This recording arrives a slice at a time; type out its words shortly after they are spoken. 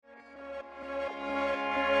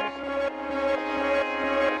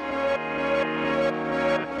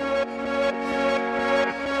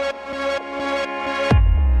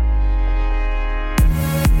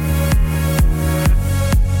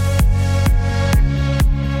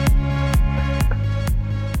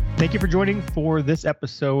Thank you for joining for this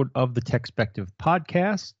episode of the Techspective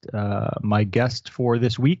podcast. My guest for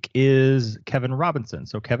this week is Kevin Robinson.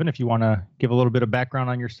 So, Kevin, if you want to give a little bit of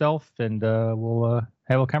background on yourself, and we'll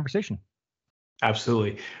have a conversation.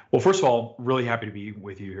 Absolutely. Well, first of all, really happy to be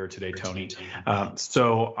with you here today, Tony.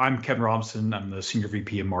 So I'm Kevin Robinson. I'm the Senior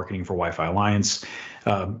VP of Marketing for Wi-Fi Alliance.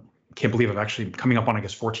 Can't believe I've actually coming up on,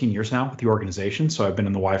 14 years now with the organization. So I've been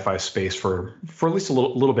in the Wi-Fi space for at least a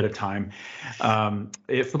little bit of time.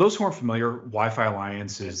 For those who aren't familiar, Wi-Fi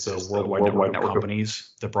Alliance is the worldwide network of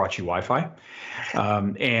companies that brought you Wi-Fi.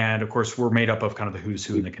 And of course, we're made up of kind of the who's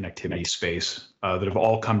who in the connectivity space that have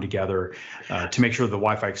all come together to make sure the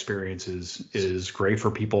Wi-Fi experience is great for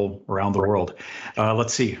people around the world.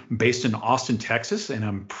 Let's see, based in Austin, Texas, and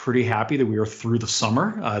I'm pretty happy that we are through the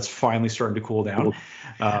summer. It's finally starting to cool down,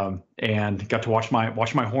 and got to watch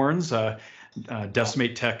my horns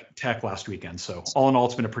decimate tech last weekend. So all in all,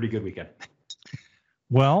 it's been a pretty good weekend.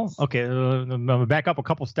 Well, okay, I'm gonna back up a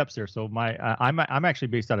couple steps there. So I'm actually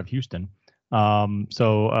based out of Houston. I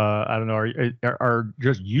don't know, are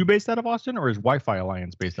just you based out of Austin, or is Wi-Fi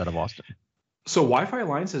Alliance based out of Austin? So Wi-Fi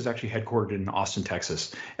Alliance is actually headquartered in Austin,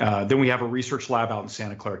 Texas. Then we have a research lab out in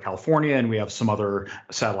Santa Clara, California, and we have some other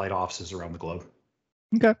satellite offices around the globe.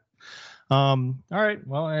 Okay. All right.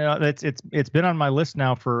 Well, it's been on my list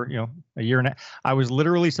now for a year and a half. I was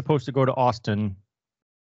literally supposed to go to Austin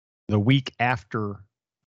the week after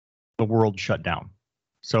the world shut down.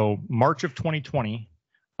 So March of 2020.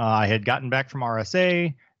 I had gotten back from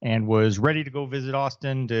RSA and was ready to go visit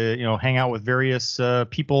Austin to, hang out with various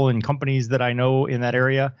people and companies that I know in that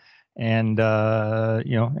area. And,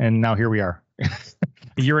 and now here we are.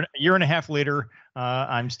 a year and a half later,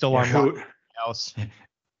 I'm still on the house.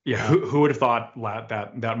 Yeah, who would have thought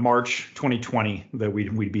that March 2020 that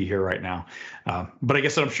we'd be here right now? But I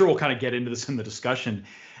guess I'm sure we'll kind of get into this in the discussion.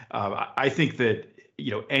 I think that,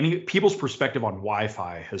 any people's perspective on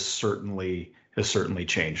Wi-Fi has certainly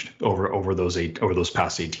changed over those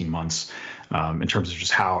past 18 months, in terms of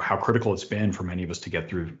just how critical it's been for many of us to get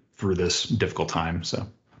through this difficult time. So,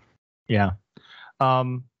 yeah.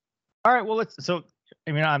 All right. Well,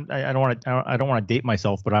 I don't want to date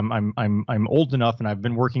myself, but I'm old enough, and I've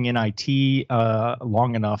been working in IT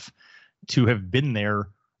long enough to have been there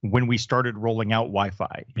when we started rolling out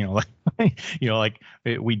Wi-Fi.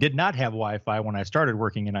 We did not have Wi-Fi when I started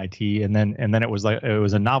working in IT, and then it was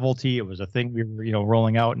a novelty. It was a thing we were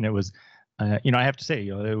rolling out, and it was I have to say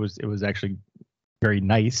it was actually very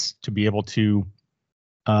nice to be able to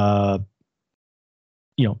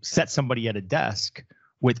set somebody at a desk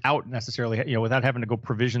without necessarily without having to go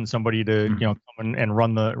provision somebody to come and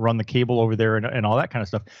run the cable over there and all that kind of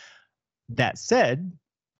stuff. That said,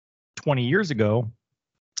 20 years ago,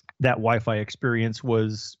 that Wi-Fi experience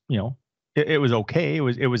was, it was okay. It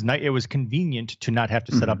was nice. It was convenient to not have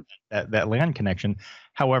to set up that LAN connection.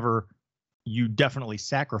 However, you definitely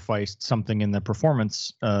sacrificed something in the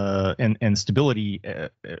performance and stability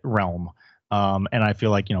realm. And I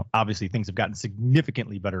feel like, obviously things have gotten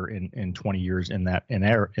significantly better in 20 years in that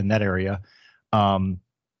area. But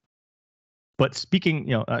speaking,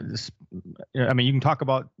 you can talk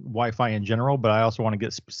about Wi-Fi in general, but I also want to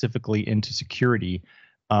get specifically into security.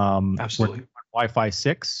 Absolutely. Wi-Fi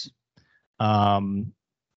 6. I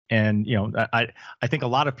think a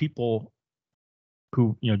lot of people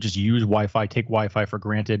who just use Wi-Fi, take Wi-Fi for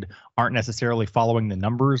granted, aren't necessarily following the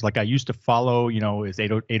numbers. Like I used to follow, it's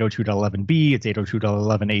 802.11b, it's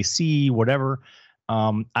 802.11ac, whatever.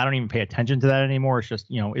 I don't even pay attention to that anymore. It's just,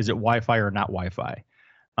 is it Wi-Fi or not Wi-Fi?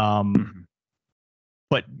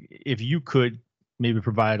 But if you could maybe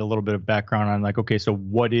provide a little bit of background on okay, so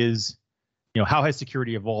what is, how has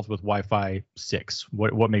security evolved with Wi-Fi 6?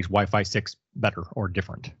 What makes Wi-Fi 6 better or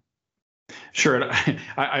different? Sure, and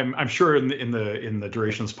I'm sure in the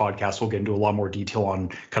duration of this podcast we'll get into a lot more detail on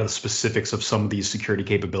kind of the specifics of some of these security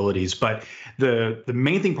capabilities. But the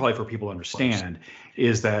main thing probably for people to understand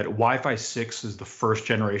is that Wi-Fi 6 is the first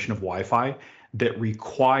generation of Wi-Fi that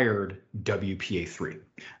required WPA3.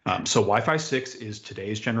 So Wi-Fi 6 is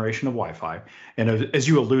today's generation of Wi-Fi. And as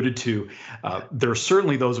you alluded to, there are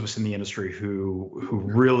certainly those of us in the industry who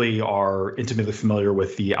really are intimately familiar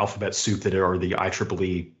with the alphabet soup that are the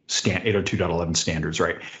IEEE 802.11 standards,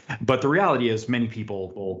 right? But the reality is many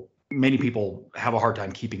people have a hard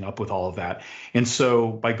time keeping up with all of that. And so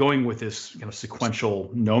by going with this kind of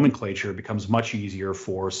sequential nomenclature, it becomes much easier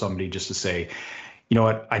for somebody just to say, you know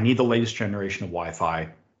what, I need the latest generation of Wi-Fi.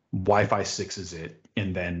 Wi-Fi 6 is it,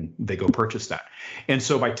 and then they go purchase that. And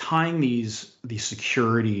so by tying these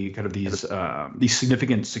security, kind of these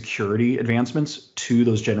significant security advancements to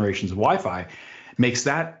those generations of Wi-Fi, makes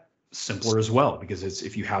that simpler as well, because it's,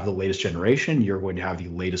 if you have the latest generation, you're going to have the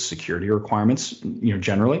latest security requirements,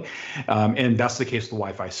 generally, and that's the case with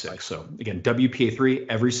Wi-Fi 6. So again, WPA3,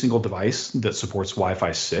 every single device that supports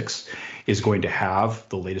Wi-Fi 6 is going to have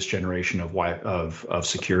the latest generation of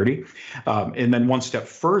security. And then one step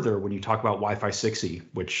further, when you talk about Wi-Fi 6E,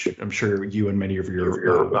 which I'm sure you and many of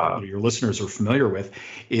your listeners are familiar with,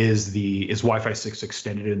 is Wi-Fi 6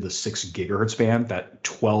 extended into the 6 gigahertz band, that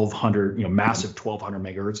 1200, massive 1200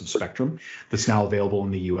 megahertz of spectrum that's now available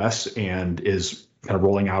in the US and is kind of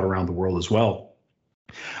rolling out around the world as well.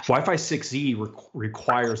 Wi-Fi 6E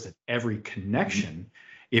requires that every connection,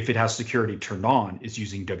 if it has security turned on, is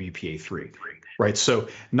using WPA3, right? So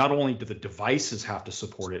not only do the devices have to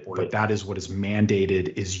support it, but that is what is mandated,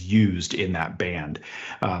 is used in that band.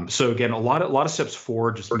 So again, a lot of steps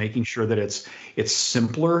forward, just making sure that it's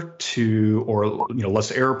simpler to, or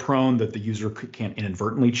less error prone, that the user can't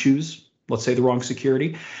inadvertently choose, let's say, the wrong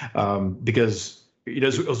security, because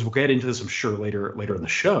as we'll get into this, I'm sure later in the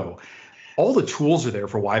show, all the tools are there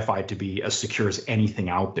for Wi-Fi to be as secure as anything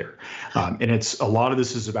out there, and a lot of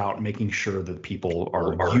this is about making sure that people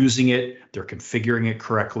are using it, they're configuring it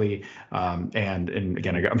correctly, and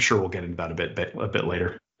again, I'm sure we'll get into that a bit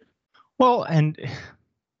later. Well, and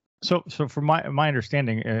so from my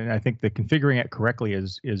understanding, and I think that configuring it correctly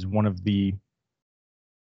is one of the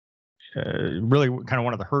really kind of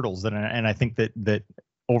one of the hurdles, and I think that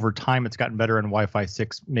over time it's gotten better, and Wi-Fi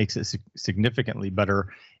 6 makes it significantly better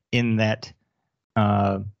in that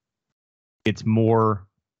it's more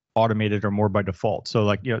automated or more by default. So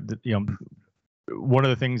like one of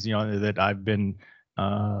the things that I've been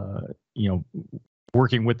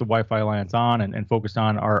working with the Wi-Fi Alliance on and focused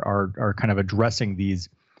on are kind of addressing these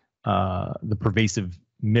the pervasive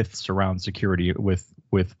myths around security with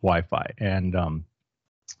Wi-Fi. And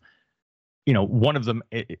one of them,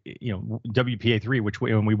 WPA3, which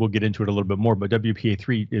we will get into it a little bit more, but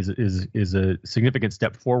WPA3 is a significant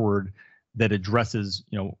step forward that addresses,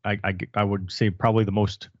 I would say probably the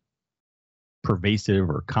most pervasive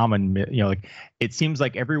or common, like it seems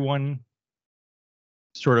like everyone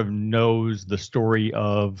sort of knows the story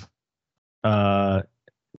of WEP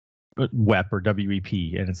or WEP,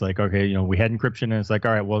 and it's like, okay, we had encryption, and it's like,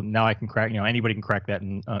 all right, well, now I can crack, anybody can crack that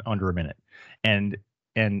in under a minute, and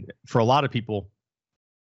for a lot of people,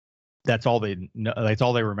 that's all they know, that's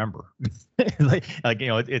all they remember.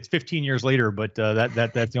 It's 15 years later, but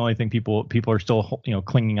that's the only thing people are still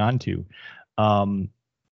clinging on to. From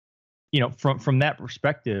that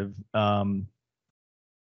perspective, and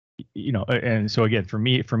so again, for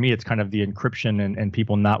me, it's kind of the encryption and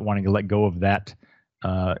people not wanting to let go of that,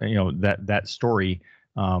 that story.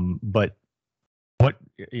 But what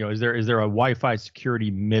is there a Wi-Fi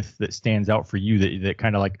security myth that stands out for you that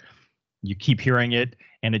kind of like you keep hearing it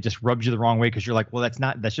and it just rubs you the wrong way because you're like, well,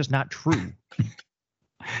 that's just not true?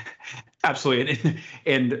 Absolutely,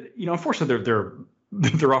 and unfortunately, there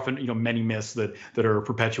are often many myths that are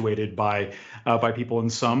perpetuated by people,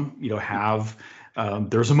 and some have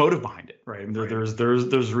there's a motive behind it, right? I mean, there's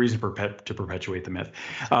a reason to perpetuate the myth,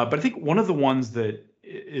 but I think one of the ones that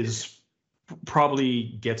is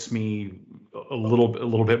probably gets me a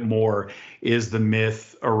little bit more is the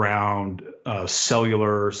myth around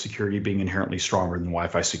cellular security being inherently stronger than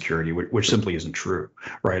Wi-Fi security, which simply isn't true,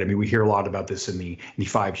 right? I mean, we hear a lot about this in the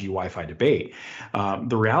 5G Wi-Fi debate.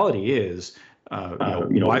 The reality is,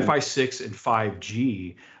 Wi-Fi 6 and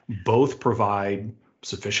 5G both provide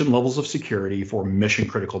sufficient levels of security for mission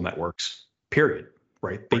critical networks, period.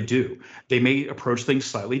 Right, they do. They may approach things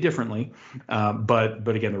slightly differently, but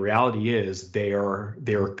again, the reality is they are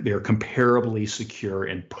comparably secure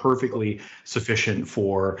and perfectly sufficient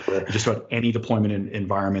for just about any deployment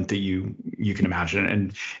environment that you can imagine.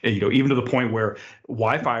 And even to the point where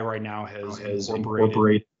Wi-Fi right now has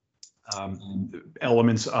incorporated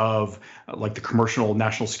elements of like the commercial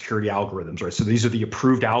national security algorithms, right? So these are the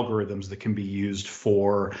approved algorithms that can be used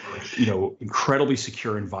for, incredibly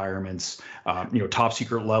secure environments, top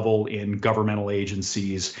secret level in governmental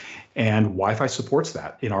agencies, and Wi-Fi supports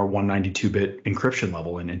that in our 192-bit encryption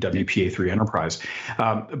level in WPA3 Enterprise.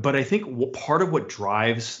 But I think part of what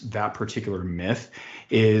drives that particular myth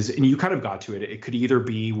is, and you kind of got to it, it could either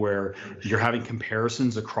be where you're having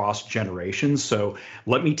comparisons across generations. So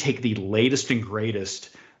let me take the latest and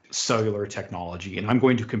greatest cellular technology, and I'm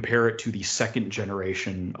going to compare it to the second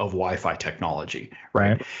generation of Wi-Fi technology,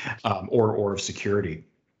 right? Or of security.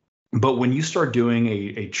 But when you start doing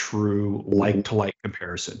a true like-to-like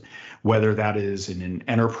comparison, whether that is in an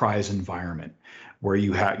enterprise environment where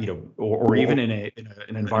you have, or even in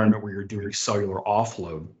an environment where you're doing cellular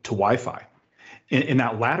offload to Wi-Fi, in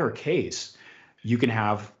that latter case, you can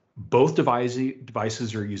have both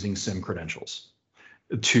devices are using SIM credentials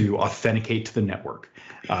to authenticate to the network.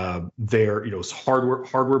 They're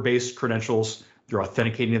hardware-based credentials. They're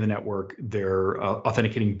authenticating to the network. They're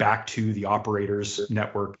authenticating back to the operator's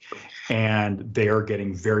network, and they are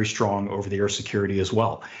getting very strong over-the-air security as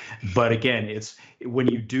well. But again, it's when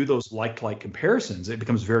you do those like-to-like comparisons, it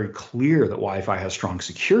becomes very clear that Wi-Fi has strong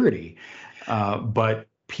security. But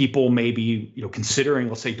people may be considering,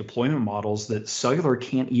 let's say, deployment models that cellular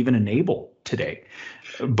can't even enable today.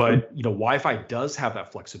 But Wi-Fi does have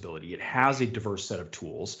that flexibility. It has a diverse set of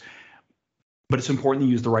tools. But it's important to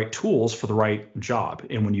use the right tools for the right job.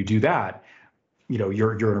 And when you do that,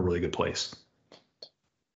 you're in a really good place.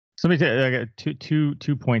 So let me tell you, I got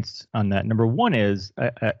two points on that. Number one is,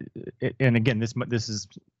 and again, this is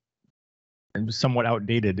somewhat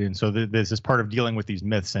outdated, and so this is part of dealing with these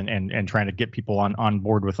myths and trying to get people on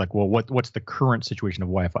board with like, well, what's the current situation of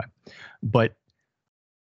Wi-Fi? But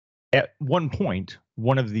at one point,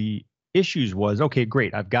 one of the issues was, okay,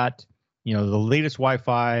 great, I've got the latest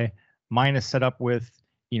Wi-Fi. Mine is set up with,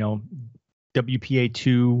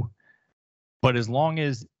 WPA2, but as long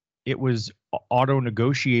as it was auto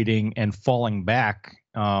negotiating and falling back,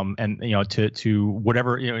 and to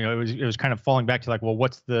whatever, it was kind of falling back to like, well,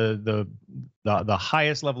 what's the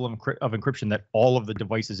highest level of encryption that all of the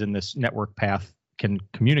devices in this network path can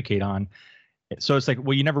communicate on. So it's like,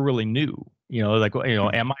 well, you never really knew,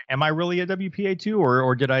 am I really a WPA2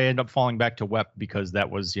 or did I end up falling back to WEP because that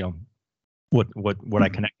was, what I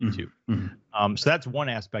connected to. Mm-hmm. So that's one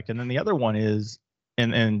aspect. And then the other one is,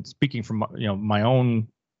 and speaking from, my own,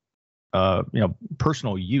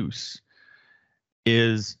 personal use,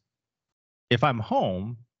 is if I'm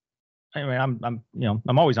home, I mean,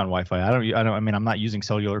 I'm always on Wi-Fi. I'm not using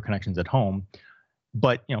cellular connections at home,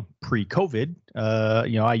 but, pre-COVID,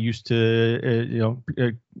 I used to,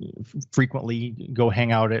 frequently go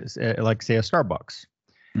hang out at like, say, a Starbucks.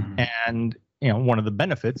 Mm-hmm. And, one of the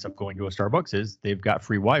benefits of going to a Starbucks is they've got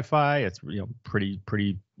free Wi-Fi. It's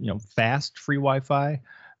pretty fast free Wi-Fi,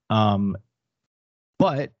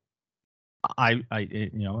 but I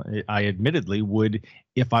admittedly would,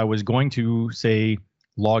 if I was going to say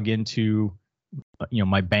log into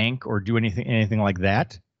my bank or do anything like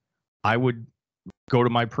that, I would go to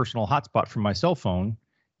my personal hotspot from my cell phone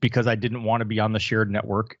because I didn't want to be on the shared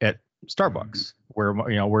network at Starbucks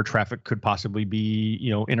where traffic could possibly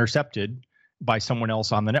be intercepted by someone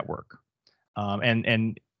else on the network.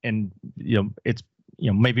 And it's,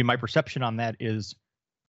 maybe my perception on that is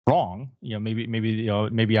wrong.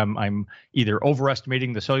 Maybe I'm either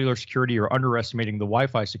overestimating the cellular security or underestimating the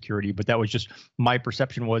Wi-Fi security, but that was just my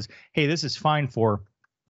perception was, hey, this is fine for,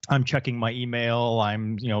 I'm checking my email,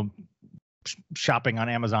 I'm, shopping on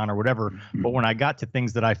Amazon or whatever. Mm-hmm. But when I got to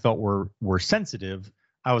things that I felt were sensitive,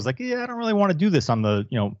 I was like, yeah, I don't really want to do this on the,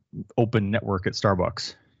 open network at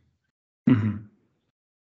Starbucks. Mm-hmm.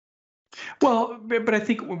 Well, but I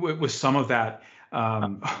think with some of that,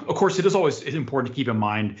 of course, it is always important to keep in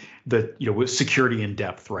mind that, with security in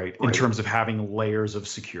depth, right? In terms of having layers of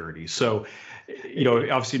security. So,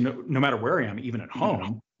 obviously, no matter where I am, even at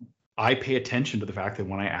home, I pay attention to the fact that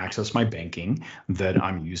when I access my banking, that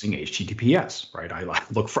I'm using HTTPS, right? I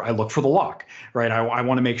look for the lock, right? I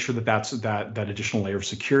want to make sure that that additional layer of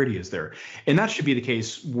security is there, and that should be the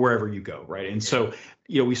case wherever you go, right? And so,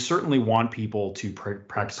 we certainly want people to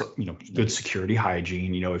practice, good security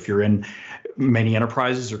hygiene. If you're in many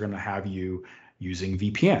enterprises, are going to have you using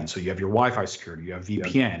VPN. So you have your Wi-Fi security, you have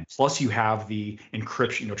VPN, plus you have the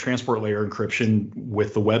encryption, transport layer encryption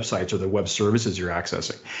with the websites or the web services you're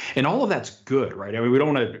accessing. And all of that's good, right? I mean, we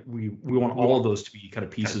don't want to, we want all of those to be kind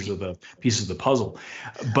of pieces of the puzzle.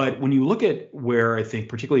 But when you look at where I think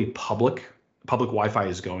particularly public Wi-Fi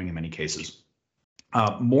is going in many cases,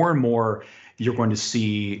 more and more you're going to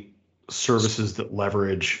see services that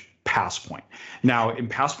leverage Passpoint. Now, in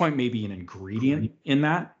Passpoint may be an ingredient in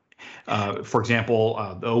that. For example,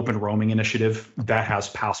 the Open Roaming Initiative, that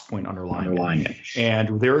has Passpoint underlying it.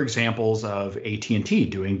 And there are examples of AT&T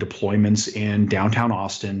doing deployments in downtown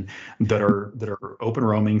Austin that are Open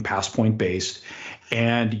Roaming, Passpoint based,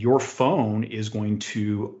 and your phone is going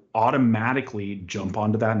to automatically jump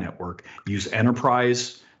onto that network, use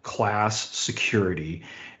enterprise class security,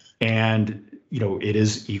 and it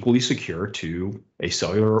is equally secure to a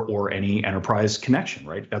cellular or any enterprise connection,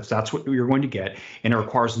 right? That's what you're going to get, and it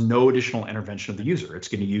requires no additional intervention of the user. It's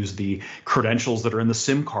going to use the credentials that are in the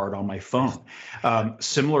SIM card on my phone.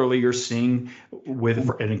 Similarly, you're seeing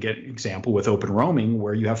and again, example with Open Roaming,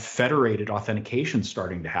 where you have federated authentication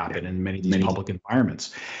starting to happen in many of these public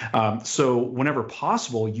environments. So whenever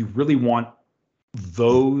possible, you really want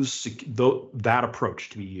that approach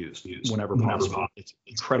to be used whenever possible. It's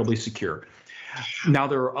incredibly secure. Now,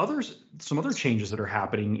 there are some other changes that are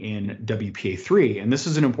happening in WPA3, and this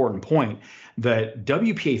is an important point, that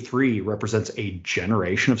WPA3 represents a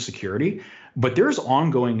generation of security, but there's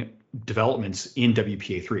ongoing developments in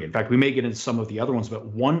WPA3. In fact, we may get into some of the other ones, but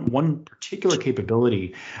one particular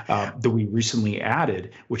capability that we recently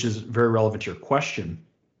added, which is very relevant to your question,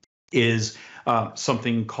 is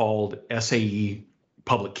something called SAE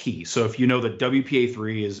public key. So if you know that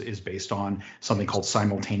WPA3 is based on something called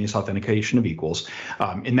simultaneous authentication of equals,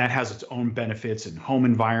 and that has its own benefits in home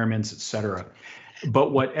environments, et cetera.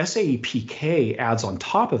 But what SAE-PK adds on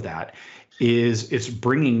top of that is it's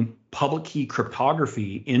bringing public key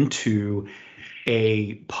cryptography into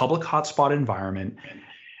a public hotspot environment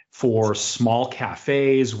for small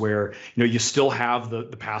cafes where you still have the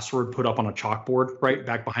password put up on a chalkboard right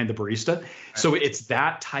back behind the barista. Right. So it's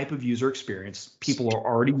that type of user experience. People are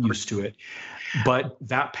already used to it, but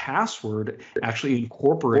that password actually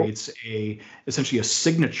incorporates essentially a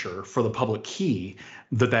signature for the public key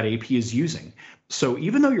that AP is using. So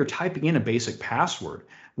even though you're typing in a basic password,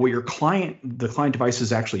 what the client device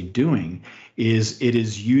is actually doing is it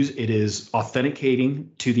is authenticating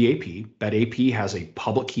to the AP. That AP has a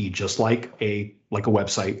public key, just like a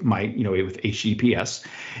website might, with HTTPS,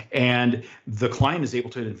 and the client is able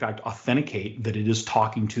to in fact authenticate that it is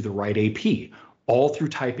talking to the right AP, all through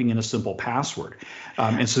typing in a simple password,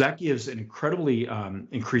 and so that gives an incredibly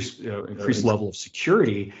increased level of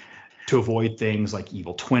security to avoid things like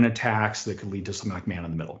evil twin attacks that could lead to something like man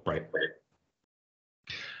in the middle, right?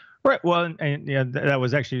 Right. Well, and yeah, that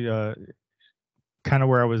was actually kind of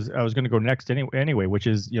where I was going to go next anyway, which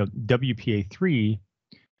is WPA3.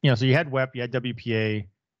 So you had WEP, you had WPA,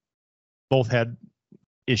 both had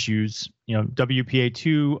issues.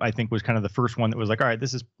 WPA2 I think was kind of the first one that was like, all right,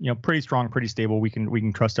 this is pretty strong, pretty stable. We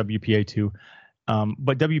can trust WPA2,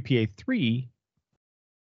 but WPA3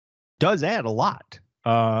 does add a lot.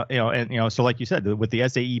 So like you said, with the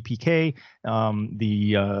SAE-PK,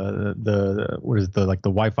 the what is the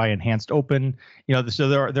Wi-Fi enhanced open, so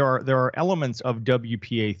there are elements of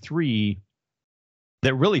WPA3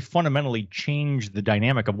 that really fundamentally change the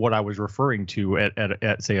dynamic of what I was referring to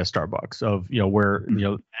at say a Starbucks, of where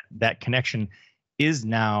that connection is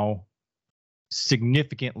now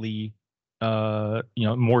significantly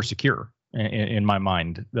more secure in my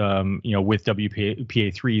mind, with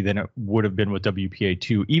WPA3 than it would have been with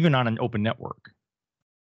WPA2, even on an open network.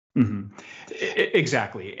 Mm-hmm.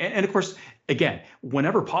 Exactly, and of course, again,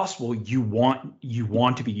 whenever possible, you want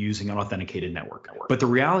to be using an authenticated network. But the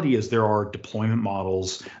reality is, there are deployment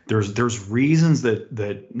models. There's reasons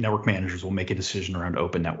that network managers will make a decision around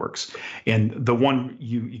open networks. And the one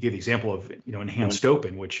you gave the example of, enhanced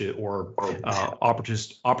open, or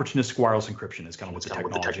opportunistic wireless encryption is kind of what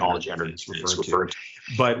the technology is referred to.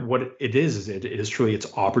 But what it is it is truly it's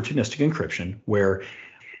opportunistic encryption where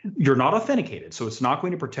you're not authenticated, so it's not going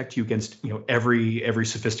to protect you against every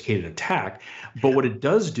sophisticated attack. But what it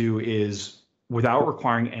does do is, without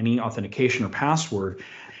requiring any authentication or password,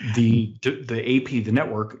 the AP, the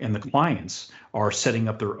network, and the clients are setting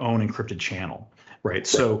up their own encrypted channel, right?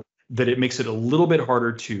 So that it makes it a little bit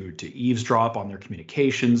harder to eavesdrop on their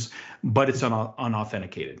communications, but it's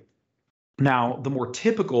unauthenticated. Now, the more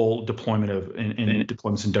typical deployment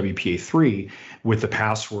deployments in WPA3 with the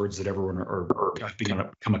passwords that everyone have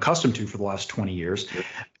become accustomed to for the last 20 years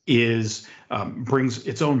is brings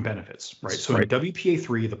its own benefits, right? So in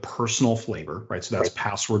WPA3, the personal flavor, right? So that's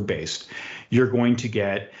password based. You're going to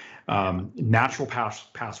get natural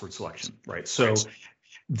password selection, right? So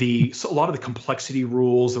a lot of the complexity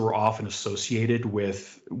rules that were often associated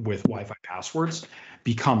with Wi-Fi passwords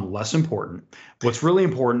become less important. What's really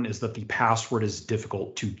important is that the password is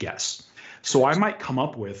difficult to guess. So I might come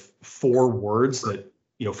up with 4 words that,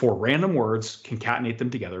 4 random words, concatenate them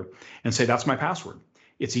together and say, that's my password.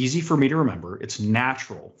 It's easy for me to remember. It's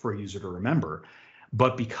natural for a user to remember.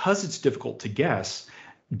 But because it's difficult to guess,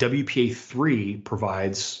 WPA3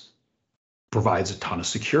 provides a ton of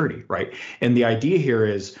security, right? And the idea here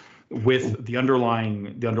is, with the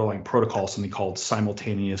underlying protocol, something called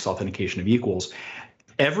simultaneous authentication of equals,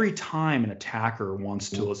 every time an attacker wants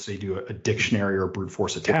to, let's say, do a dictionary or a brute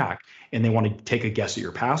force attack, and they want to take a guess at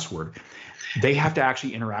your password, they have to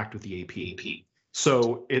actually interact with the AP.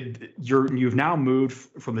 So you've now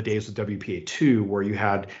moved from the days of WPA2, where you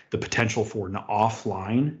had the potential for an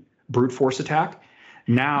offline brute force attack.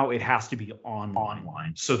 Now it has to be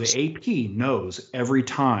online. So the AP knows every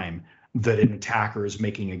time that an attacker is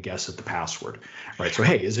making a guess at the password, right? So,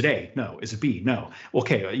 hey, is it A? No. Is it B? No.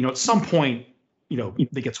 Okay, at some point,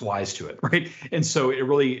 that gets wise to it, right? And so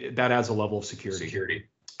that adds a level of security.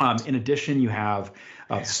 In addition, you have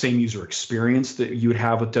the same user experience that you would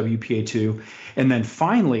have with WPA2. And then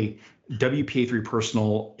finally, WPA3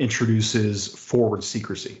 Personal introduces forward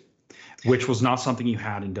secrecy, which was not something you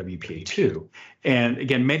had in WPA2. And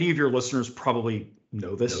again, many of your listeners probably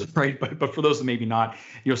know this, right? But for those that maybe not,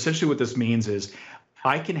 essentially what this means is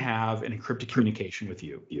I can have an encrypted communication with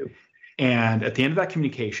you. And at the end of that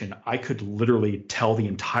communication, I could literally tell the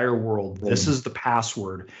entire world, this is the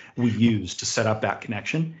password we use to set up that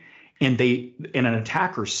connection. And an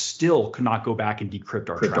attacker still could not go back and decrypt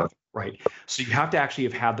our traffic, right? So you have to actually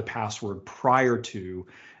have had the password prior to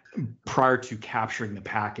capturing the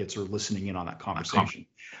packets or listening in on that conversation.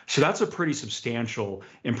 So that's a pretty substantial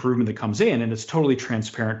improvement that comes in, and it's totally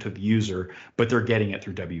transparent to the user, but they're getting it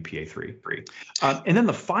through WPA3. And then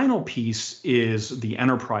the final piece is the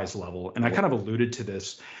enterprise level, and I kind of alluded to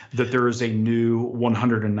this, that there is a new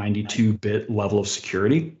 192-bit level of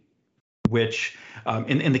security, which,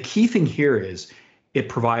 and the key thing here is it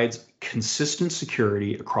provides consistent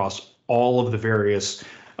security across all of the various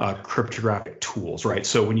cryptographic tools, right?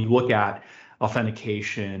 So when you look at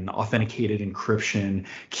authentication, authenticated encryption,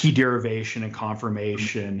 key derivation and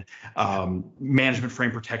confirmation, management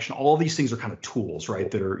frame protection, all of these things are kind of tools,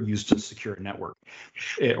 right, that are used to secure a network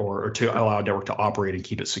or to allow a network to operate and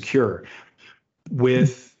keep it secure.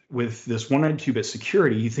 With this 192-bit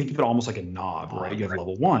security, you think of it almost like a knob, right? You have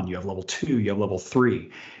level 1, you have level 2, you have level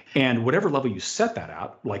 3. And whatever level you set that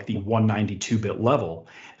at, like the 192-bit level,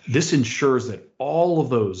 this ensures that all of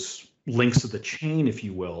those links of the chain, if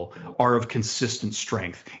you will, are of consistent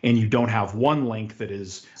strength, and you don't have one link that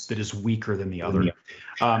is weaker than the other.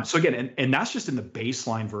 So again, and that's just in the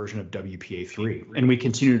baseline version of WPA3, and we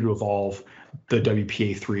continue to evolve the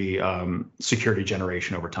WPA3 security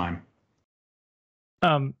generation over time.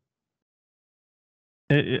 As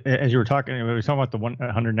you were talking, we were talking about the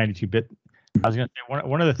 192-bit. I was going to say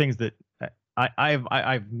one of the things that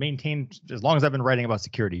I've maintained as long as I've been writing about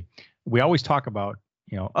security. We always talk about,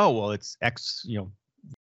 it's X,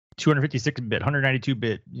 256-bit,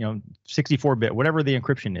 192-bit, 64-bit, whatever the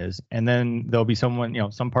encryption is, and then there'll be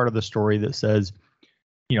someone, some part of the story that says,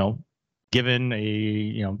 given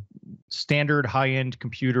a standard high-end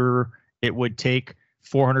computer, it would take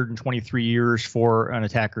 423 years for an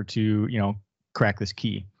attacker to crack this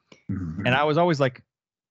key. Mm-hmm. And I was always like,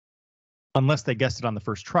 unless they guessed it on the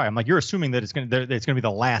first try. I'm like, you're assuming that it's going to be the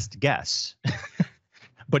last guess.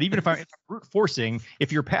 But even if I'm brute forcing,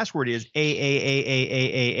 if your password is A,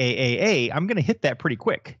 I'm going to hit that pretty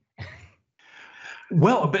quick.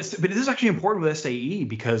 Well, but it is actually important with SAE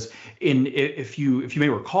because if you may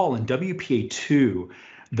recall, in WPA2,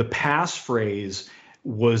 the passphrase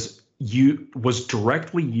was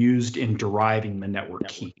directly used in deriving the network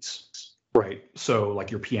keys. Right. So like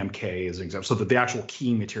your PMK is an example. So that the actual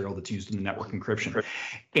key material that's used in the network encryption.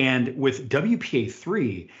 And with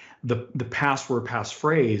WPA3, the password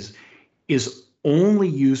passphrase is only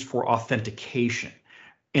used for authentication.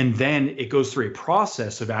 And then it goes through a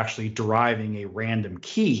process of actually deriving a random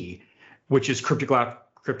key, which is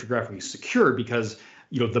cryptographically secured because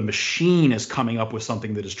the machine is coming up with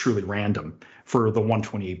something that is truly random for the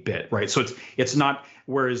 128-bit, right? So it's not,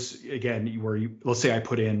 whereas again, let's say I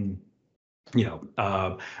put in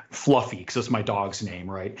Fluffy, because that's my dog's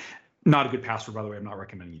name, right? Not a good password, by the way. I'm not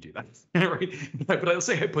recommending you do that, right? But let's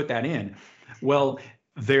say I put that in. Well,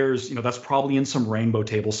 there's, that's probably in some rainbow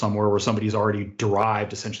table somewhere where somebody's already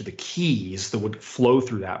derived essentially the keys that would flow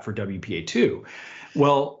through that for WPA2.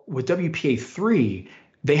 Well, with WPA3,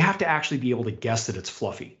 they have to actually be able to guess that it's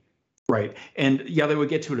Fluffy, right? And yeah, they would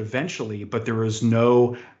get to it eventually, but there's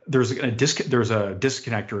a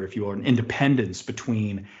disconnector, if you will, an independence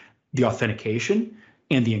between the authentication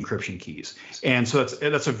and the encryption keys. And so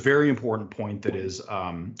that's a very important point that is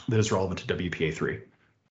relevant to WPA3.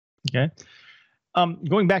 Okay.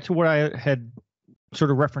 Going back to what I had sort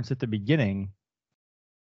of referenced at the beginning,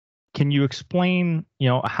 can you explain,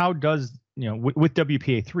 how does, with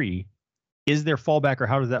WPA3, is there fallback, or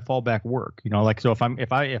how does that fallback work? So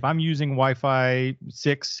if I'm using Wi-Fi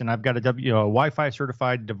 6 and I've got a Wi-Fi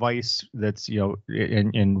certified device that's,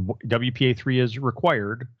 in WPA3 is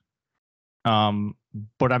required,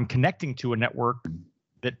 but I'm connecting to a network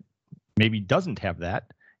that maybe doesn't have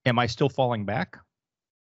that, am I still falling back?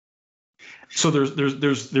 So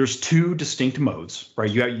there's two distinct modes, right?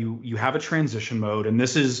 You have a transition mode, and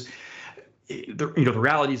this is the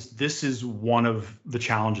reality is this is one of the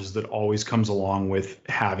challenges that always comes along with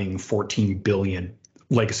having 14 billion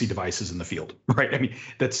legacy devices in the field, right? I mean,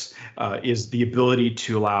 that's is the ability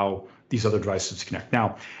to allow these other devices to connect.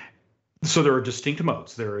 Now, So there are distinct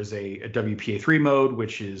modes. There is a WPA3 mode,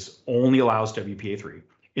 which only allows WPA3.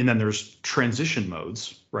 And then there's transition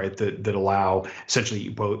modes, right, that allow essentially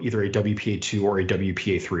both either a WPA2 or a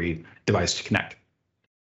WPA3 device to connect.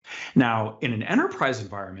 Now, in an enterprise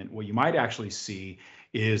environment, what you might actually see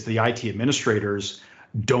is the IT administrators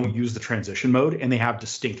don't use the transition mode and they have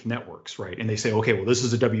distinct networks, right? And they say, okay, well, this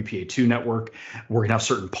is a WPA2 network. We're gonna have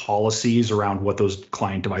certain policies around what those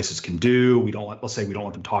client devices can do. Let's say we don't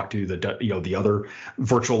let them talk to the other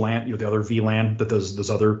virtual LAN, the other VLAN that those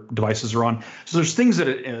other devices are on. So there's things that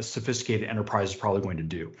a sophisticated enterprise is probably going to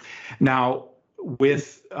do. Now,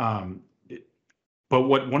 but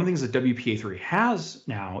one of the things that WPA3 has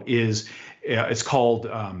now is it's called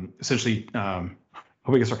essentially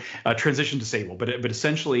transition disable. But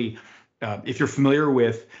essentially, if you're familiar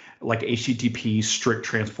with like HTTP strict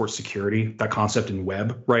transport security, that concept in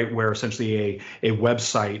web, right, where essentially a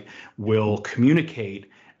website will communicate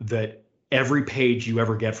that every page you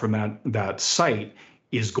ever get from that site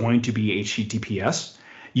is going to be HTTPS.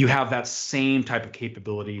 You have that same type of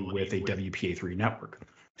capability with a WPA3 network.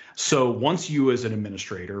 So once you as an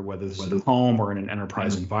administrator, whether this is at home or in an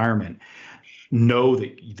enterprise environment, know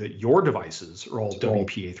that your devices are all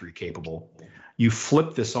WPA3 capable, you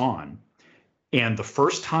flip this on, and the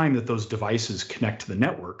first time that those devices connect to the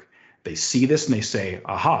network, they see this and they say,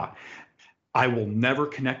 aha, I will never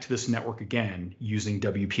connect to this network again using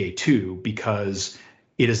WPA2 because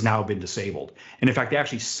it has now been disabled. And in fact, they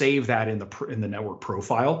actually save that in the network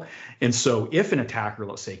profile. And so if an attacker,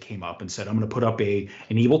 let's say, came up and said, I'm going to put up an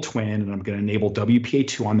evil twin and I'm going to enable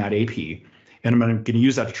WPA2 on that AP, and I'm going to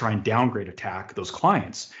use that to try and downgrade attack those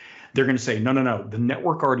clients, they're going to say, no, the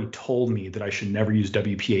network already told me that I should never use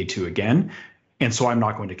WPA2 again, and so I'm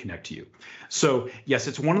not going to connect to you. So yes,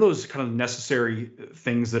 it's one of those kind of necessary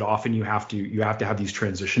things that often you have to have these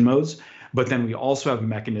transition modes, but then we also have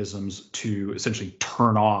mechanisms to essentially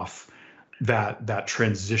turn off that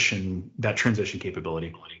transition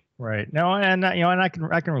capability. Right. No, and and I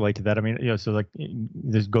can relate to that. I mean, so like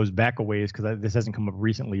this goes back a ways because this hasn't come up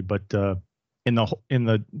recently, but in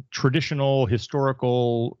the traditional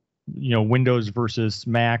historical, Windows versus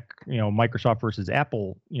Mac, Microsoft versus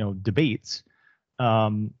Apple, debates,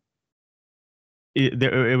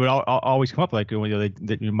 it would always come up like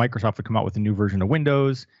Microsoft would come out with a new version of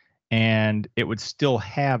Windows, and it would still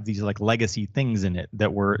have these like legacy things in it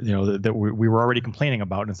that were that we were already complaining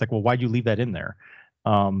about, and it's like, well, why'd you leave that in there?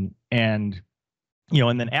 And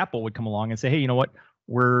then Apple would come along and say, hey, you know what?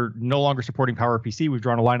 We're no longer supporting PowerPC. We've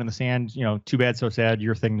drawn a line in the sand. Too bad, so sad.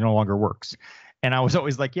 Your thing no longer works. And I was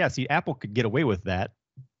always like, yeah, see, Apple could get away with that,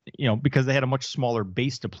 because they had a much smaller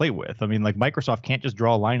base to play with. I mean, like Microsoft can't just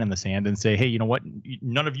draw a line in the sand and say, hey, you know what?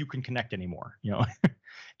 None of you can connect anymore.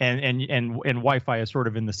 and Wi-Fi is sort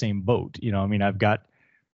of in the same boat. I mean, I've got,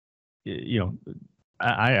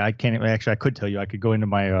 I can't actually. I could tell you. I could go into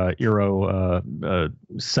my Eero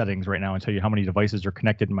settings right now and tell you how many devices are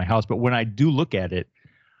connected in my house. But when I do look at it,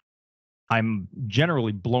 I'm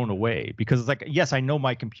generally blown away because it's like, yes, I know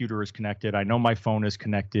my computer is connected. I know my phone is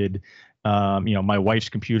connected. My wife's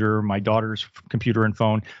computer, my daughter's computer and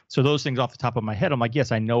phone. So those things off the top of my head, I'm like,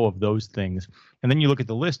 yes, I know of those things. And then you look at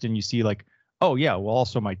the list and you see like, oh yeah, well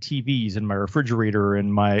also my TVs and my refrigerator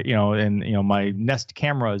and my, my Nest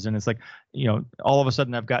cameras. And it's like, all of a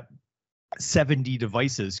sudden I've got 70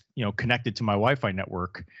 devices, connected to my Wi-Fi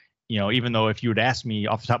network, even though if you had asked me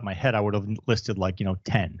off the top of my head, I would have listed like,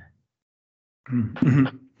 10. Mm-hmm.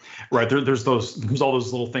 Right. There's all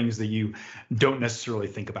those little things that you don't necessarily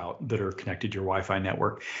think about that are connected to your Wi-Fi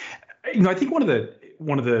network. I think one of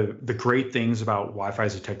the great things about Wi-Fi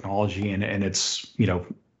as a technology and it's,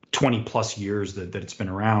 20 plus years that it's been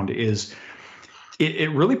around is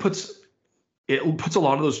it really puts a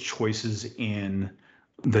lot of those choices in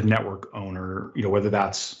the network owner, whether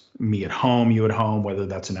that's me at home, you at home, whether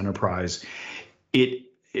that's an enterprise.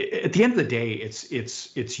 At the end of the day,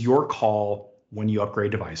 it's your call when you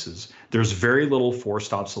upgrade devices. There's very little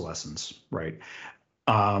forced obsolescence, right?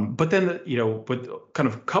 But then, but kind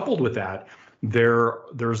of coupled with that,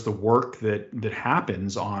 there's the work that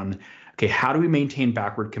happens on, okay, how do we maintain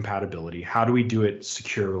backward compatibility? How do we do it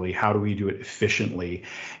securely? How do we do it efficiently?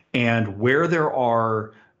 And where there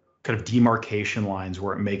are kind of demarcation lines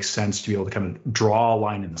where it makes sense to be able to kind of draw a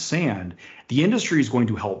line in the sand, the industry is going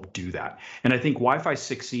to help do that. And I think Wi-Fi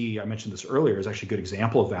 6E, I mentioned this earlier, is actually a good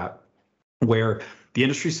example of that, where the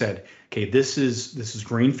industry said, okay, this is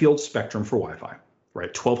greenfield spectrum for Wi-Fi,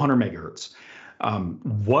 right? 1200 megahertz.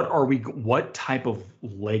 What type of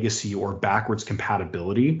legacy or backwards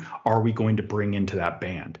compatibility are we going to bring into that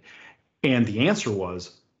band? And the answer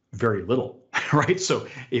was very little, right? So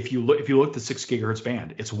if you look at the 6 gigahertz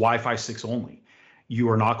band, it's Wi-Fi 6 only. You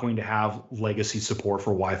are not going to have legacy support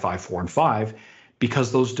for Wi-Fi 4 and 5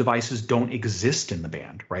 because those devices don't exist in the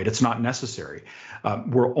band, right? It's not necessary.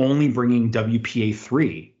 We're only bringing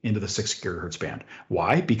WPA3 into the 6 gigahertz band.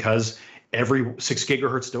 Why? Because every 6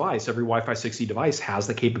 gigahertz device, every Wi-Fi 6E device has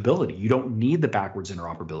the capability. You don't need the backwards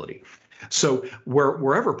interoperability. So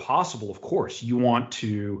wherever possible, of course, you want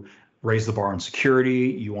to raise the bar on security,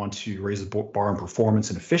 you want to raise the bar on performance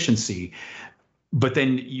and efficiency, but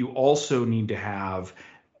then you also need to have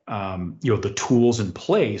the tools in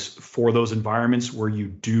place for those environments where you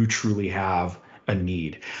do truly have a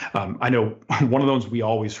need. I know one of those we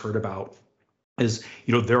always heard about is,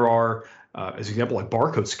 there are, as an example, like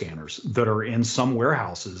barcode scanners that are in some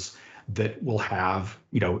warehouses that will have,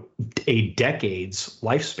 a decade's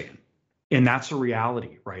lifespan. And that's a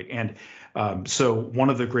reality, right? And so one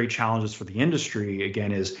of the great challenges for the industry,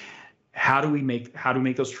 again, is how do we make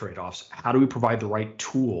those trade-offs? How do we provide the right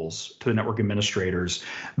tools to the network administrators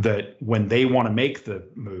that when they want to make the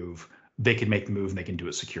move, they can make the move and they can do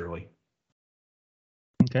it securely?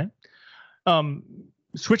 Okay.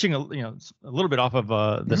 Switching a little bit off of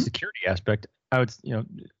the security aspect, I would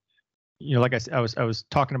like I was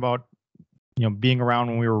talking about being around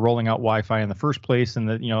when we were rolling out Wi-Fi in the first place, and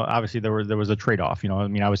that obviously there was a trade-off.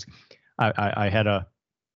 I had a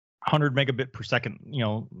 100 megabit per second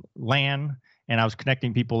LAN, and I was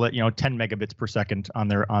connecting people at 10 megabits per second on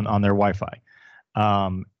their Wi-Fi,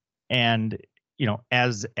 and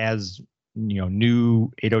as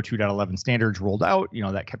new 802.11 standards rolled out,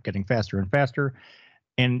 that kept getting faster and faster.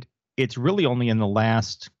 And it's really only in the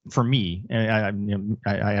last, for me, and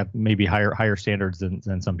I have maybe higher standards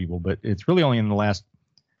than some people, but it's really only in the last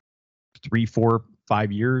 3, 4,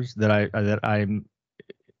 5 years that I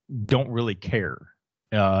don't really care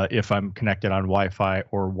if I'm connected on Wi-Fi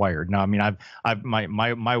or wired. Now,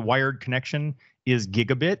 my wired connection is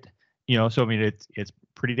gigabit, so it's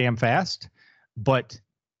pretty damn fast, but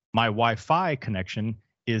my Wi-Fi connection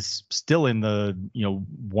is still in the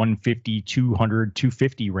 150, 200,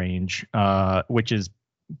 250 range, which is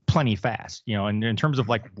plenty fast. And in terms of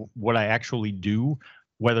like what I actually do,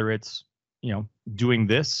 whether it's doing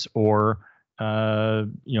this or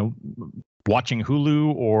watching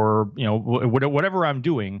Hulu or whatever I'm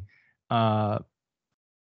doing, I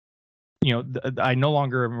no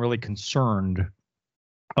longer am really concerned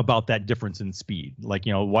about that difference in speed. Like,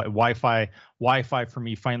 Wi-Fi for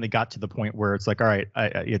me finally got to the point where it's like, all right,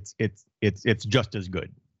 it's just as good.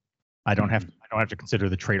 I don't have to consider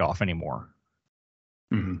the trade-off anymore.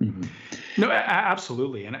 Mm-hmm. No,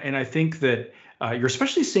 absolutely, and I think that you're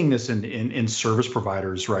especially seeing this in service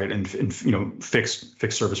providers, right? And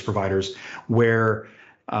fixed service providers, where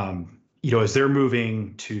as they're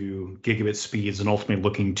moving to gigabit speeds and ultimately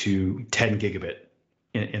looking to 10 gigabit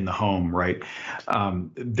in the home, right?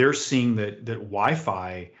 They're seeing that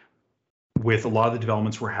Wi-Fi, with a lot of the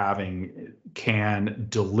developments we're having, can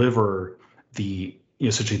deliver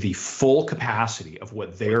essentially the full capacity of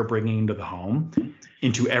what they're bringing into the home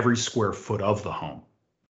into every square foot of the home,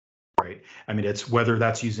 right? It's whether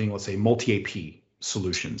that's using, let's say, multi-AP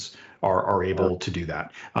solutions are able to do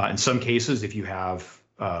that. In some cases, if you have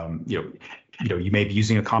you may be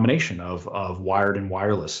using a combination of wired and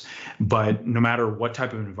wireless, but no matter what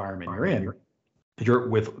type of environment you're in, you're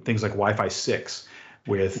with things like Wi-Fi 6,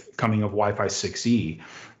 with coming of Wi-Fi 6E,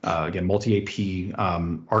 again, multi-AP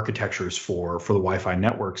architectures for the Wi-Fi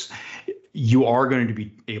networks, you are going to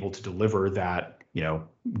be able to deliver that,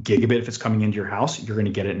 gigabit. If it's coming into your house, you're going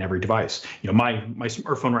to get it in every device. My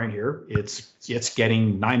smartphone right here, it's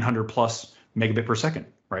getting 900 plus megabit per second,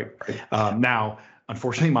 right? Now,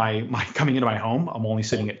 unfortunately, my coming into my home, I'm only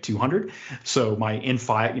sitting at 200. So my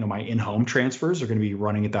in-home transfers are going to be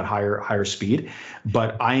running at that higher speed.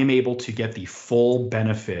 But I am able to get the full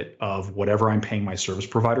benefit of whatever I'm paying my service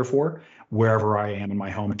provider for, wherever I am in my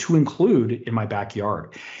home, to include in my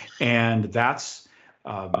backyard. And that's,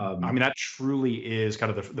 that truly is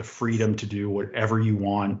kind of the freedom to do whatever you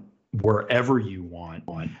want, wherever you want,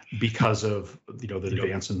 because of the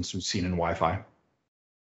advancements we've seen in Wi-Fi.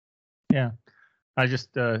 Yeah. I just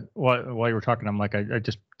while you were talking, I'm like, I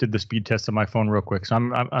just did the speed test on my phone real quick. So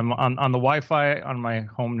I'm on the Wi-Fi on my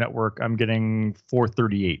home network. I'm getting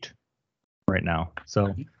 438 right now.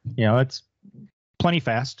 So it's plenty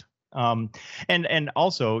fast. And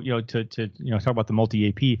also to talk about the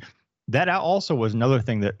multi-AP, that also was another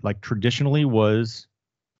thing that like traditionally was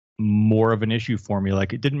more of an issue for me.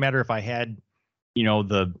 Like, it didn't matter if I had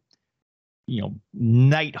the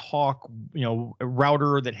Nighthawk,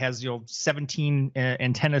 router that has 17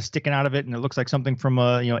 antennas sticking out of it, and it looks like something from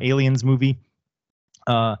a Aliens movie.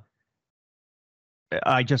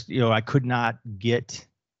 I just, I could not get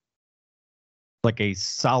like a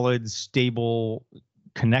solid, stable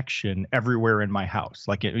connection everywhere in my house.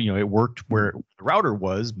 Like it worked where the router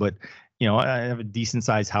was, but I have a decent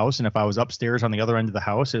sized house, and if I was upstairs on the other end of the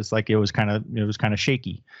house, it's like it was kind of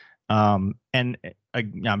shaky. And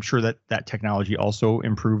I'm sure that technology also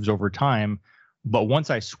improves over time. But once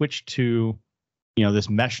I switched to this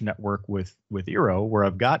mesh network with Eero, where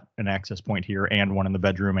I've got an access point here and one in the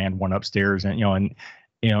bedroom and one upstairs, and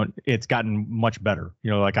it's gotten much better.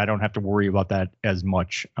 Like I don't have to worry about that as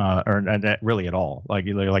much, or really at all. Like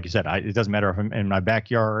you said, it doesn't matter if I'm in my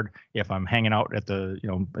backyard, if I'm hanging out at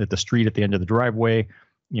the street at the end of the driveway.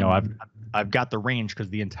 I've got the range because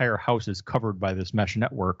the entire house is covered by this mesh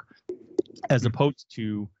network, as opposed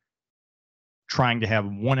to trying to have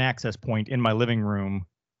one access point in my living room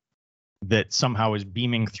that somehow is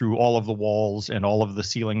beaming through all of the walls and all of the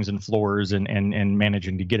ceilings and floors and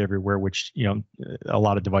managing to get everywhere, which, a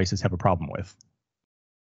lot of devices have a problem with.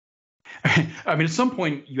 I mean, at some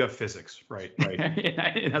point you have physics, right?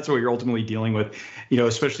 And that's what you're ultimately dealing with,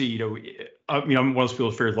 especially, I'm one of those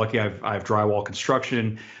people who's very lucky. I have drywall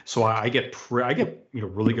construction, so I get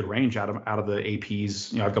really good range out of the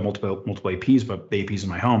APs. I've got multiple APs, but the APs in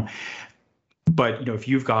my home. But, if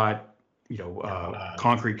you've got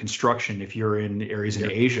concrete construction, if you're in areas in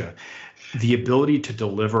Asia, the ability to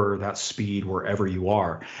deliver that speed wherever you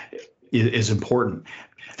are is important.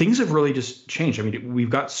 Things have really just changed. I mean, we've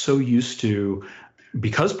got so used to,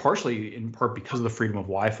 partially in part because of the freedom of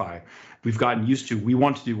Wi-Fi, we've gotten used to, we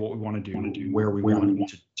want to do what we want to do where we want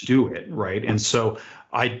to do it, right? And so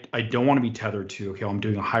I don't want to be tethered to, okay, I'm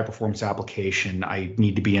doing a high performance application, I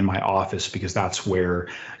need to be in my office because that's where,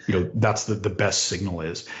 that's the best signal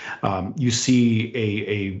is. You see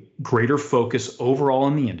a greater focus overall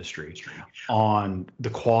in the industry on the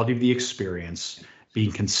quality of the experience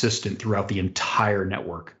being consistent throughout the entire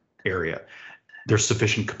network area. There's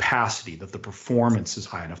sufficient capacity, that the performance is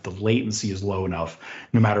high enough, the latency is low enough,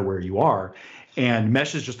 no matter where you are. And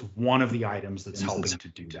mesh is just one of the items that's helping to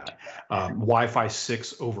do that. Wi-Fi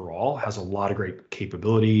 6 overall has a lot of great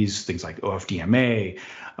capabilities, things like OFDMA,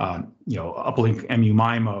 uplink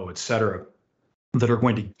MU-MIMO, et cetera, that are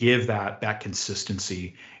going to give that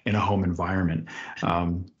consistency in a home environment.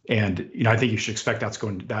 And I think you should expect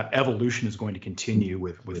that evolution is going to continue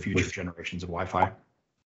with future generations of Wi-Fi.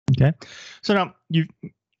 Okay, so now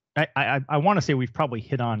I want to say we've probably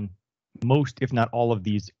hit on most, if not all, of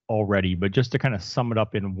these already, but just to kind of sum it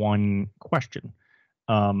up in one question,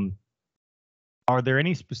 are there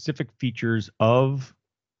any specific features of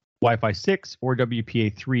Wi-Fi 6 or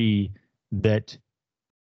WPA3 that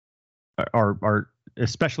are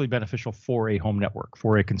especially beneficial for a home network,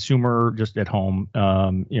 for a consumer just at home?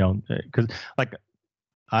 Because like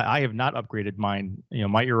I have not upgraded mine.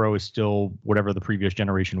 My Eero is still whatever the previous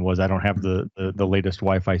generation was. I don't have the latest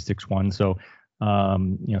Wi-Fi 6 one. So,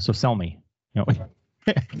 so sell me.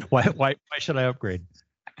 Why should I upgrade?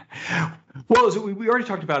 Well, so we already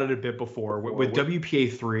talked about it a bit before. With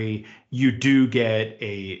WPA3, you do get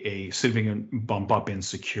a significant bump up in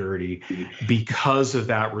security because of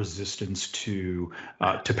that resistance to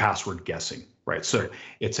password guessing. Right, so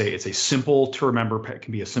it's a simple to remember, it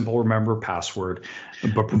can be a simple remember password,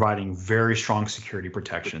 but providing very strong security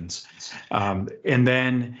protections. And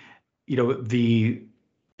then,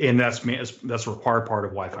 that's a required part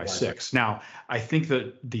of Wi-Fi 6. Now, I think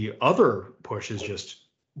that the other push is just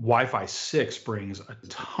Wi-Fi 6 brings a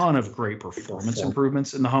ton of great performance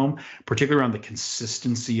improvements in the home, particularly around the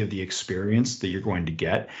consistency of the experience that you're going to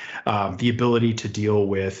get, the ability to deal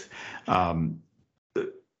with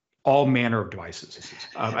all manner of devices.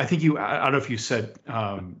 I think I don't know if you said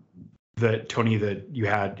that, Tony, that you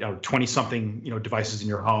had 20-something devices in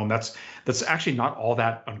your home. That's actually not all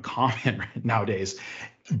that uncommon nowadays.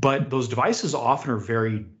 But those devices often are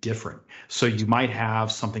very different. So you might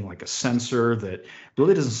have something like a sensor that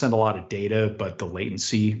really doesn't send a lot of data, but the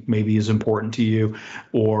latency maybe is important to you.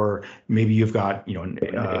 Or maybe you've got an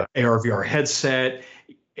AR/VR headset,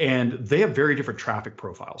 and they have very different traffic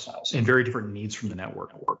profiles and very different needs from the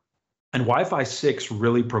network. And Wi-Fi 6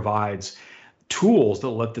 really provides tools that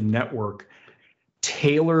let the network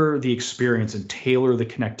tailor the experience and tailor the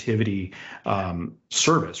connectivity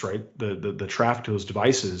service, right? The traffic to those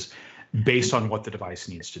devices based on what the device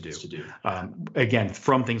needs to do. Again,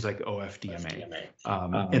 from things like OFDMA,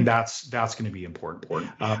 and that's going to be important.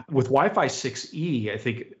 With Wi-Fi 6E, I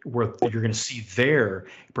think what you're going to see there,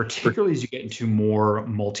 particularly as you get into more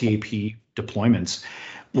multi-AP deployments,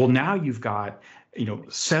 well, now you've got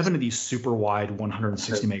 7 of these super wide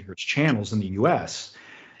 160 megahertz channels in the US.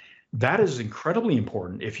 That is incredibly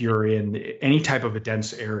important if you're in any type of a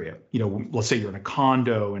dense area. Let's say you're in a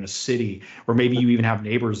condo in a city, or maybe you even have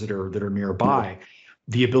neighbors that are nearby.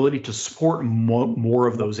 The ability to support more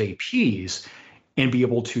of those APs and be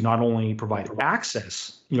able to not only provide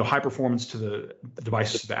access, high performance to the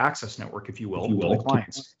devices, to the access network, if you will, to the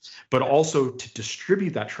clients, but also to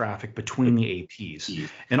distribute that traffic between the APs.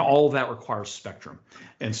 And all of that requires spectrum.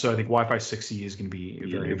 And so I think Wi-Fi 6E is going to be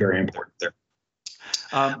very, very important there.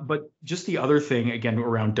 But just the other thing, again,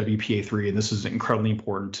 around WPA3, and this is incredibly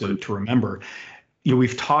important to remember,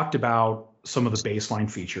 we've talked about some of the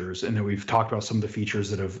baseline features, and then we've talked about some of the features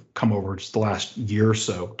that have come over just the last year or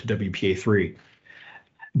so to WPA3.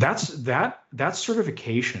 That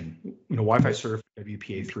certification, Wi-Fi certified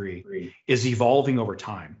WPA3, is evolving over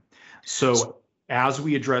time. So as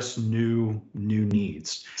we address new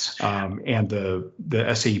needs, and the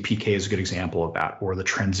SAE-PK is a good example of that, or the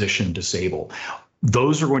transition disable,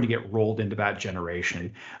 those are going to get rolled into that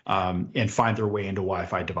generation and find their way into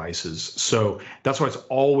Wi-Fi devices. So that's why it's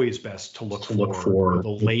always best to look for the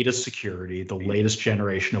latest security, the latest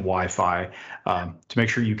generation of Wi-Fi, to make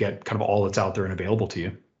sure you get kind of all that's out there and available to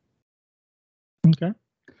you. Okay.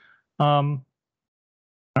 All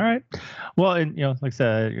right. Well, and like I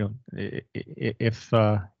said, if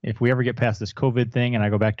we ever get past this COVID thing and I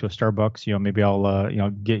go back to a Starbucks, maybe I'll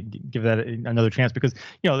give that another chance, because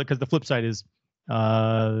because the flip side is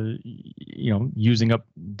using up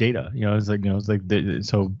data.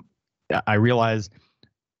 So I realize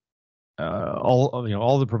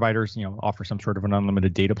all the providers offer some sort of an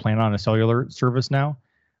unlimited data plan on a cellular service now.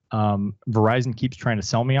 Verizon keeps trying to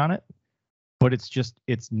sell me on it, but it's just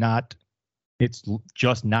not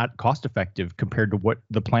cost effective compared to what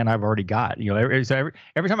the plan I've already got. Every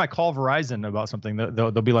time I call Verizon about something,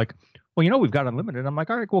 they'll be like, well, we've got unlimited. I'm like,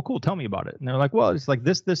 all right, well, cool. Tell me about it. And they're like, well, it's like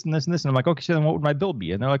this, and this, and this. And I'm like, okay, so then what would my bill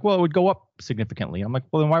be? And they're like, well, it would go up significantly. I'm like,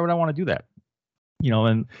 well, then why would I want to do that?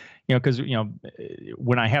 Because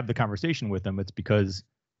when I have the conversation with them, it's because,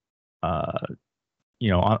 on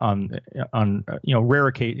rare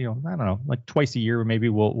occasion, I don't know, like twice a year, maybe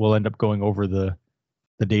we'll end up going over the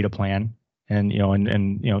data plan,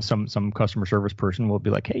 and some customer service person will be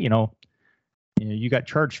like, hey, you got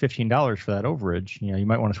charged $15 for that overage. You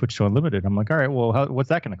might want to switch to unlimited. I'm like, all right, well, what's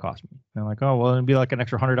that going to cost me? And they're like, oh, well, it'd be like an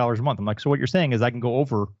extra $100 a month. I'm like, so what you're saying is I can go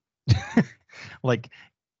over like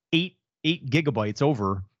 8 gigabytes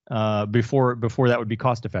over before that would be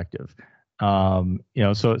cost effective. So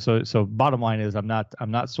bottom line is I'm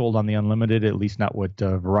not sold on the unlimited, at least not what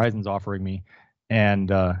Verizon's offering me,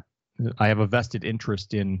 and I have a vested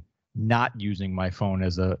interest in not using my phone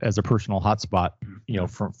as a personal hotspot,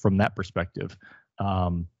 from that perspective,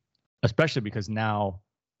 especially because now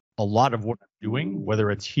a lot of what I'm doing,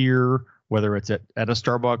 whether it's here, whether it's at a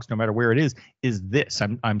Starbucks, no matter where it is this.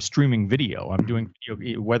 I'm streaming video. I'm doing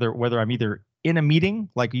video, whether I'm either in a meeting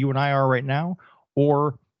like you and I are right now,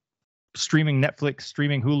 or streaming Netflix,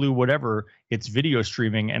 streaming Hulu, whatever. It's video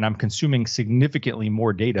streaming, and I'm consuming significantly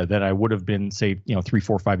more data than I would have been, say, 3,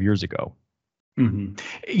 4, 5 years ago.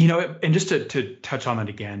 Mm-hmm. And just to touch on that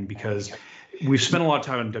again, because we've spent a lot of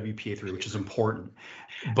time on WPA3, which is important,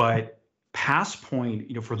 but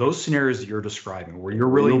Passpoint, for those scenarios that you're describing, where you're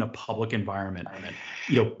really in a public environment,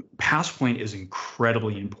 Passpoint is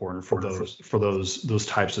incredibly important for those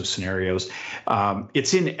types of scenarios.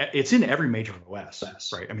 It's in every major OS,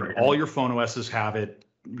 right? I mean, all your phone OSs have it.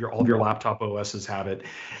 All of your laptop OSs have it,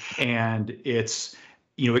 and it's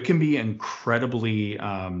it can be incredibly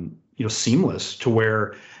seamless, to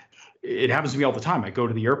where it happens to me all the time. I go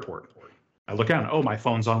to the airport, I look down, oh, my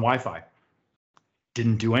phone's on Wi-Fi.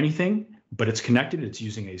 Didn't do anything, but it's connected. It's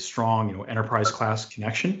using a strong, enterprise class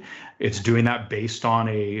connection. It's doing that based on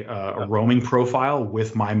a roaming profile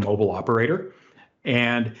with my mobile operator.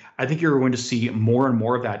 And I think you're going to see more and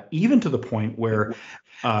more of that, even to the point where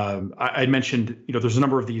I mentioned, there's a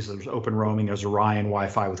number of these. There's open roaming, there's Orion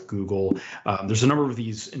Wi-Fi with Google. There's a number of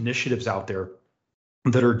these initiatives out there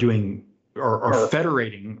that are doing or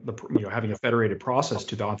federating having a federated process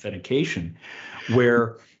to the authentication,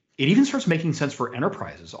 where it even starts making sense for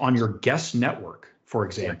enterprises on your guest network, for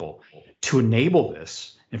example, to enable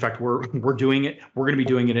this. In fact, we're doing it. We're going to be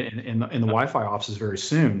doing it in the Wi-Fi offices very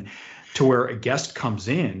soon, to where a guest comes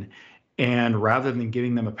in, and rather than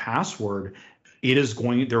giving them a password,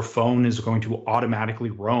 their phone is going to automatically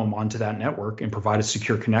roam onto that network and provide a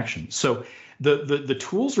secure connection. So the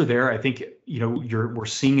tools are there. I think we're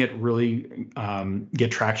seeing it really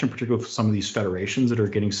get traction, particularly with some of these federations that are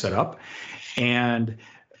getting set up. And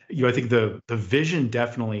I think the vision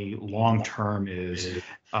definitely long term is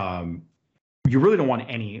you really don't want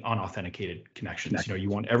any unauthenticated connections. You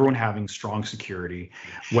want everyone having strong security,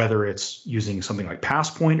 whether it's using something like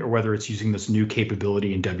Passpoint or whether it's using this new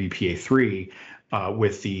capability in WPA3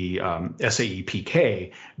 with the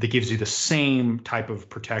SAE-PK that gives you the same type of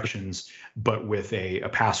protections, but with a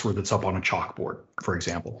password that's up on a chalkboard, for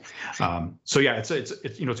example. So yeah, it's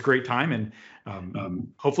a great time, and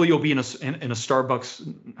hopefully you'll be in a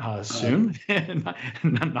Starbucks soon,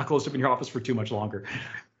 and not closed up in your office for too much longer.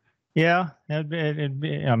 Yeah, I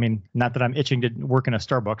mean, not that I'm itching to work in a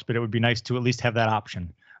Starbucks, but it would be nice to at least have that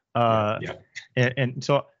option. And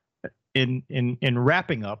so, in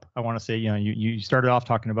wrapping up, I want to say, you started off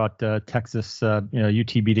talking about Texas,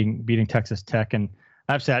 UT beating Texas Tech, and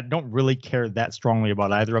I've said I don't really care that strongly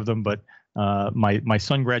about either of them, but my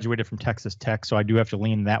son graduated from Texas Tech, so I do have to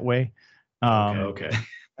lean that way. Okay.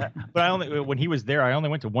 But when he was there, I only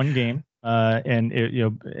went to one game. And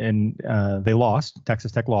they lost.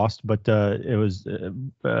 Texas Tech lost, but it was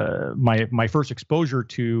my first exposure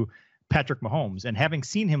to Patrick Mahomes. And having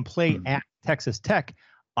seen him play at Texas Tech,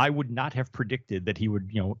 I would not have predicted that he would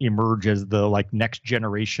emerge as the next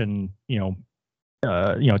generation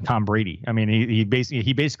Tom Brady. I mean, he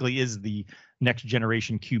basically is the next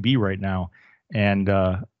generation QB right now, and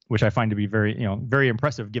which I find to be very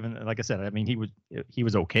impressive. Given, like I said, I mean, he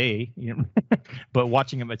was okay, but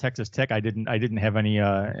watching him at Texas Tech, I didn't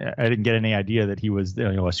get any idea that he was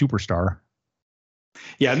a superstar.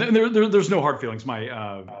 Yeah, and there's no hard feelings.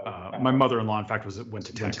 My mother-in-law, in fact, went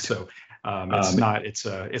to Tech, so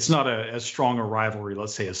it's not as strong a rivalry,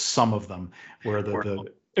 let's say, as some of them, where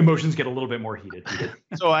the emotions get a little bit more heated.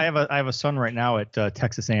 So I have a son right now at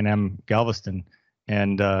Texas A&M Galveston,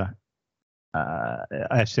 and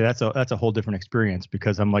actually that's a whole different experience,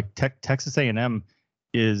 because I'm like, Texas A&M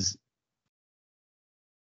is,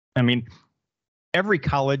 I mean, every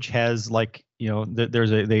college has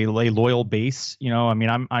there's a loyal base. I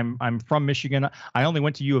mean, I'm from Michigan. I only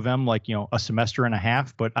went to U of M a semester and a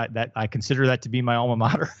half, but I consider that to be my alma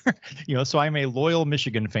mater. So I'm a loyal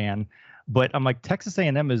Michigan fan, but I'm like, Texas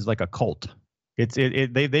A&M is like a cult.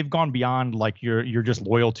 They've gone beyond you're just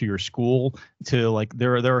loyal to your school to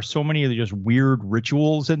there are so many of just weird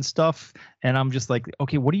rituals and stuff, and I'm just like,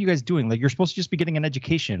 okay, what are you guys doing? You're supposed to just be getting an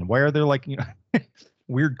education. Why are there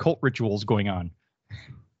weird cult rituals going on?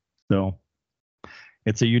 So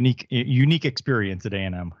it's a unique experience at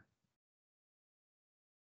A&M.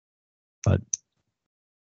 But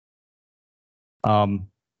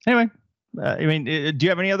anyway, I mean, do you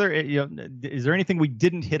have any other? Is there anything we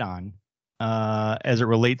didn't hit on as it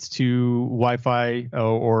relates to Wi-Fi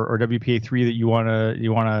or WPA3 that you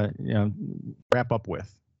wanna wrap up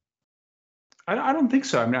with? I don't think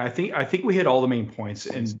so. I mean, I think we hit all the main points,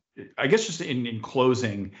 and I guess just in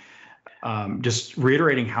closing, just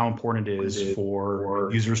reiterating how important it is for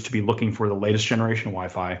users to be looking for the latest generation of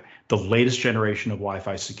Wi-Fi, the latest generation of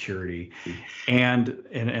Wi-Fi security,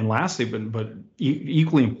 and lastly, but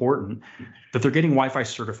equally important, that they're getting Wi-Fi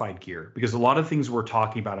certified gear, because a lot of things we're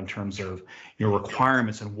talking about in terms of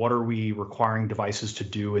requirements and what are we requiring devices to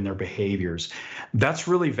do in their behaviors, that's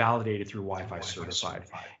really validated through Wi-Fi certified.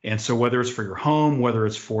 And so whether it's for your home, whether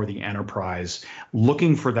it's for the enterprise,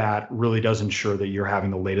 looking for that really does ensure that you're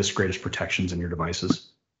having the latest, greatest protections in your devices.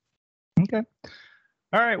 Okay.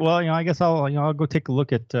 All right. Well, I guess I'll go take a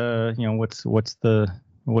look at what's the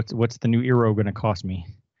new Eero going to cost me,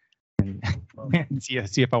 and see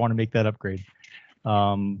if I want to make that upgrade.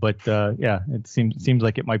 But yeah, it seems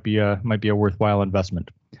like it might be a worthwhile investment.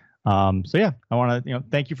 So yeah, I want to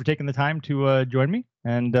thank you for taking the time to join me,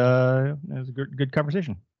 and it was a good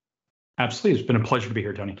conversation. Absolutely, it's been a pleasure to be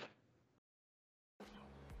here, Tony.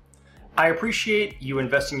 I appreciate you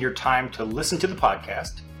investing your time to listen to the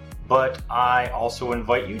podcast, but I also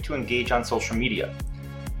invite you to engage on social media.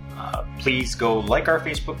 Please go like our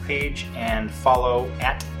Facebook page and follow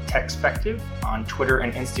 @TechSpective on Twitter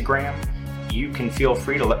and Instagram. You can feel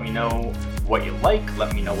free to let me know what you like,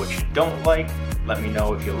 let me know what you don't like, let me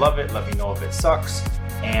know if you love it, let me know if it sucks,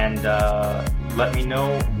 and let me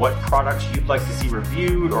know what products you'd like to see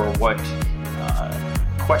reviewed or what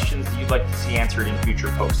questions you'd like to see answered in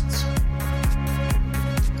future posts.